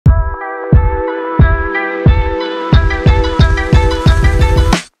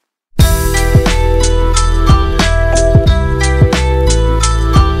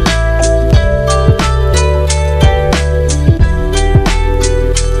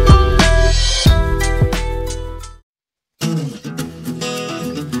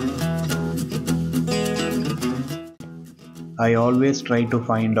I always try to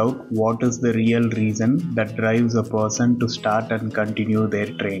find out what is the real reason that drives a person to start and continue their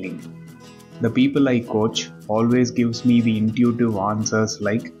training. The people I coach always gives me the intuitive answers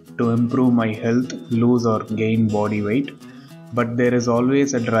like to improve my health, lose or gain body weight, but there is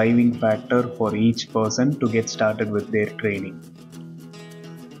always a driving factor for each person to get started with their training.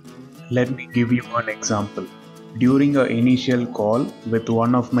 Let me give you one example. During an initial call with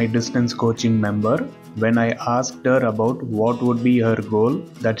one of my distance coaching member, when I asked her about what would be her goal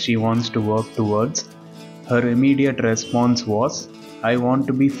that she wants to work towards, her immediate response was, I want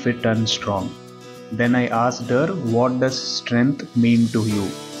to be fit and strong. Then I asked her, what does strength mean to you?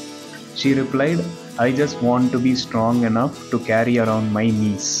 She replied, I just want to be strong enough to carry around my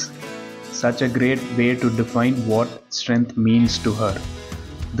knees. Such a great way to define what strength means to her.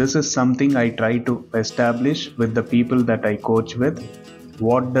 This is something I try to establish with the people that I coach with.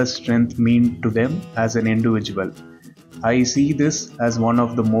 What does strength mean to them as an individual? I see this as one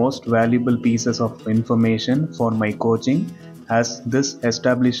of the most valuable pieces of information for my coaching, as this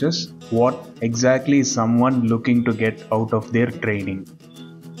establishes what exactly is someone looking to get out of their training.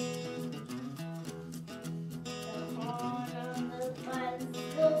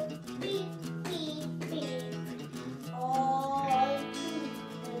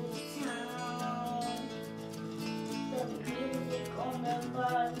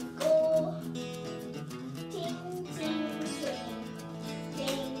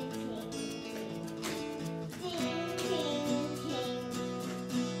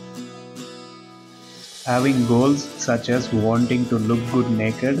 Having goals such as wanting to look good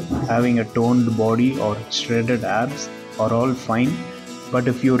naked, having a toned body or shredded abs are all fine, but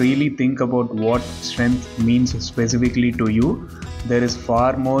if you really think about what strength means specifically to you, there is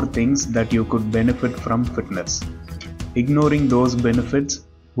far more things that you could benefit from fitness. Ignoring those benefits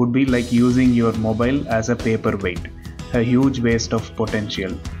would be like using your mobile as a paperweight, a huge waste of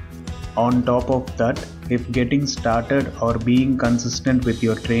potential. On top of that, if getting started or being consistent with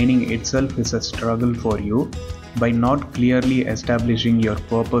your training itself is a struggle for you, by not clearly establishing your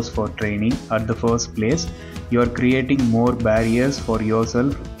purpose for training at the first place, you are creating more barriers for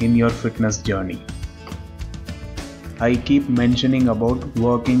yourself in your fitness journey. I keep mentioning about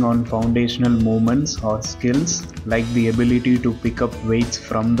working on foundational movements or skills like the ability to pick up weights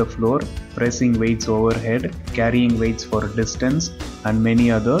from the floor, pressing weights overhead, carrying weights for distance, and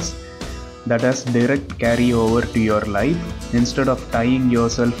many others that has direct carryover to your life instead of tying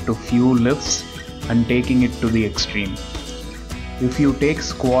yourself to few lifts and taking it to the extreme. If you take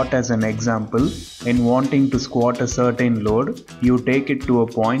squat as an example, in wanting to squat a certain load, you take it to a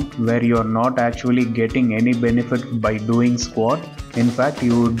point where you are not actually getting any benefit by doing squat. In fact,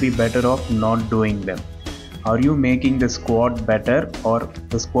 you would be better off not doing them. Are you making the squat better, or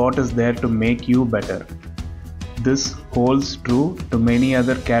the squat is there to make you better? This holds true to many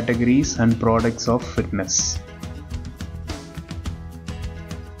other categories and products of fitness.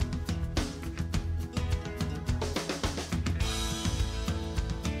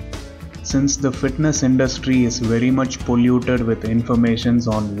 Since the fitness industry is very much polluted with informations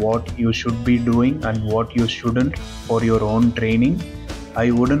on what you should be doing and what you shouldn't for your own training, I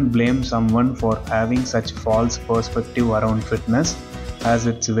wouldn't blame someone for having such false perspective around fitness, as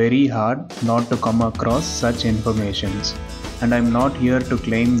it's very hard not to come across such informations. And I'm not here to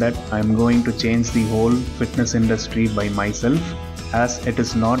claim that I'm going to change the whole fitness industry by myself, as it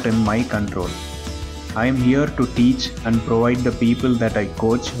is not in my control. I am here to teach and provide the people that I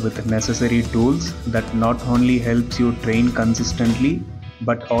coach with necessary tools that not only helps you train consistently,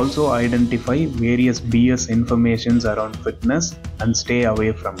 but also identify various BS informations around fitness and stay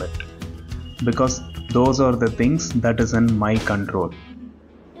away from it. Because those are the things that is in my control.